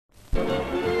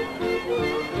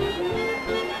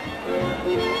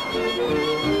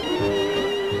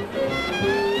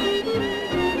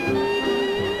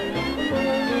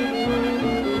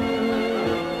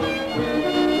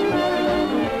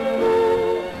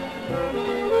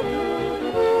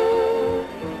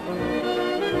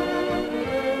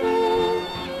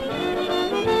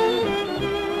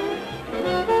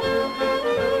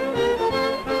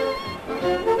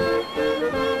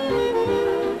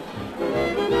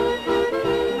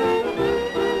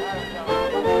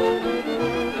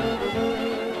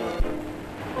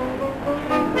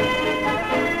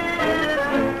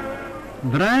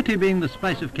Variety being the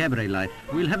spice of cabaret life,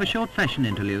 we'll have a short fashion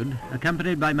interlude,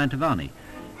 accompanied by Mantovani,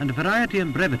 and variety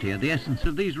and brevity are the essence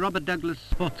of these Robert Douglas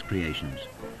sports creations.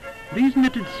 These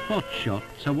knitted sports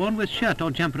shorts are worn with shirt or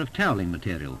jumper of toweling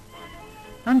material.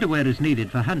 Underwear is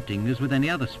needed for hunting as with any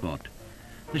other sport.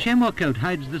 The chamois coat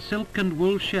hides the silk and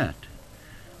wool shirt.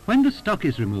 When the stock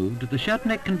is removed, the shirt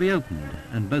neck can be opened,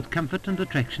 and both comfort and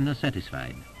attraction are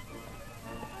satisfied.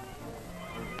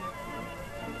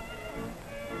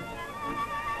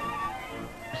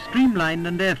 Streamline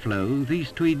and airflow,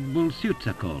 these tweed wool suits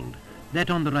are called, that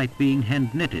on the right being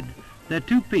hand-knitted. They're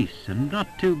two-piece and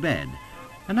not too bad.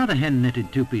 Another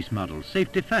hand-knitted two-piece model,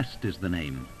 safety first is the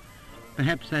name.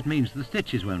 Perhaps that means the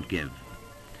stitches won't give.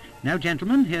 Now,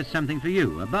 gentlemen, here's something for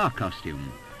you, a bar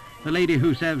costume. The lady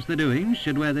who serves the doings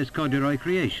should wear this corduroy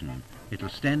creation. It'll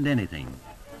stand anything.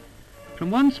 From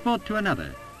one sport to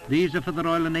another, these are for the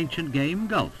royal and ancient game,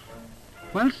 golf.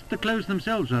 Whilst the clothes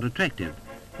themselves are attractive,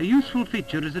 a useful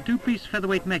feature is a two-piece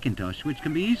featherweight mackintosh which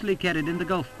can be easily carried in the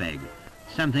golf bag,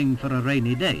 something for a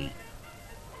rainy day.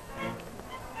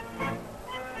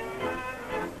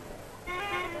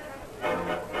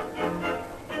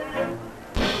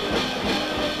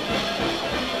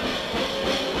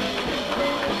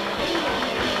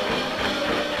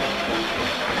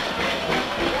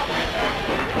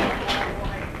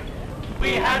 We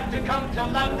had to come to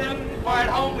London, for at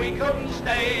home we couldn't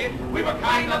stay. We were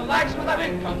kind of lax with our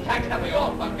income tax that we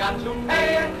all forgot to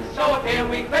pay. So if here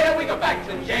we fail, we go back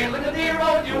to jail in the dear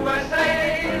old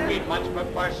USA. We'd much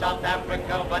prefer South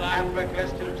Africa, but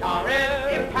Africa's too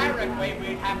torrid. In Paraguay,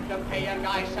 we'd have to pay a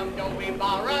guy some dough we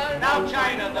borrowed. Now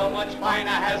China, though much finer,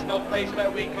 has no place where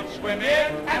we could swim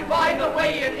in. And by the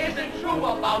way, it isn't true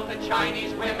about the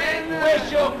Chinese women. We're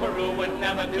sure Peru would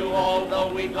never do,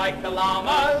 although we'd like the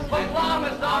llamas. But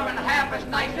llamas aren't half as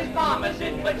nice as bombers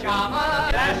in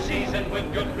pajamas. Last season,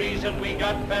 with good reason, we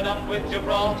got fed up with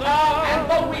Gibraltar. And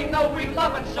though we know we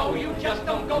love it, so you just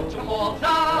don't go to Malta.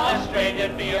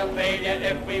 Australia'd be a failure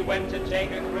if we went to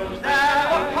take a cruise there.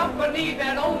 A company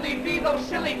that only be those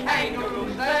silly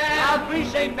kangaroos there. Now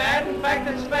Greece ain't bad, in fact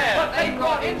it's fair, but they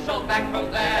brought insult back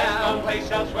from there. There's no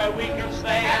place else where we can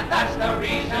stay, and that's the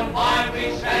reason why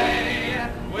we say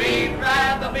we'd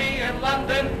rather be in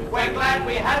London. We're glad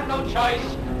we had no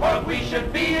choice, for if we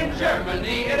should be in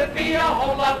Germany, it'd be a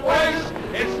whole lot worse.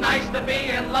 It's nice to be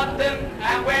in London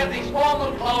and wear these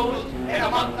formal clothes. In a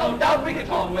month, no doubt, we can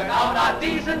talk without our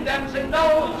D's and M's and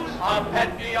O's. Our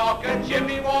pet New Yorker,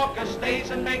 Jimmy Walker, stays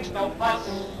and makes no fuss.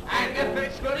 And if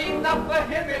it's good enough for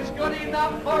him, it's good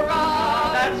enough for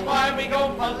us. That's why we go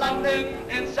for London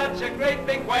in such a great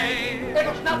big way. If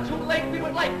it's not too late, we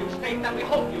would like to state that we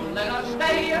hope you let us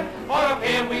stay. For if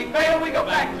here we fail, we go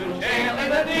back to jail in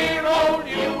the dear old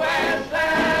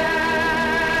USA.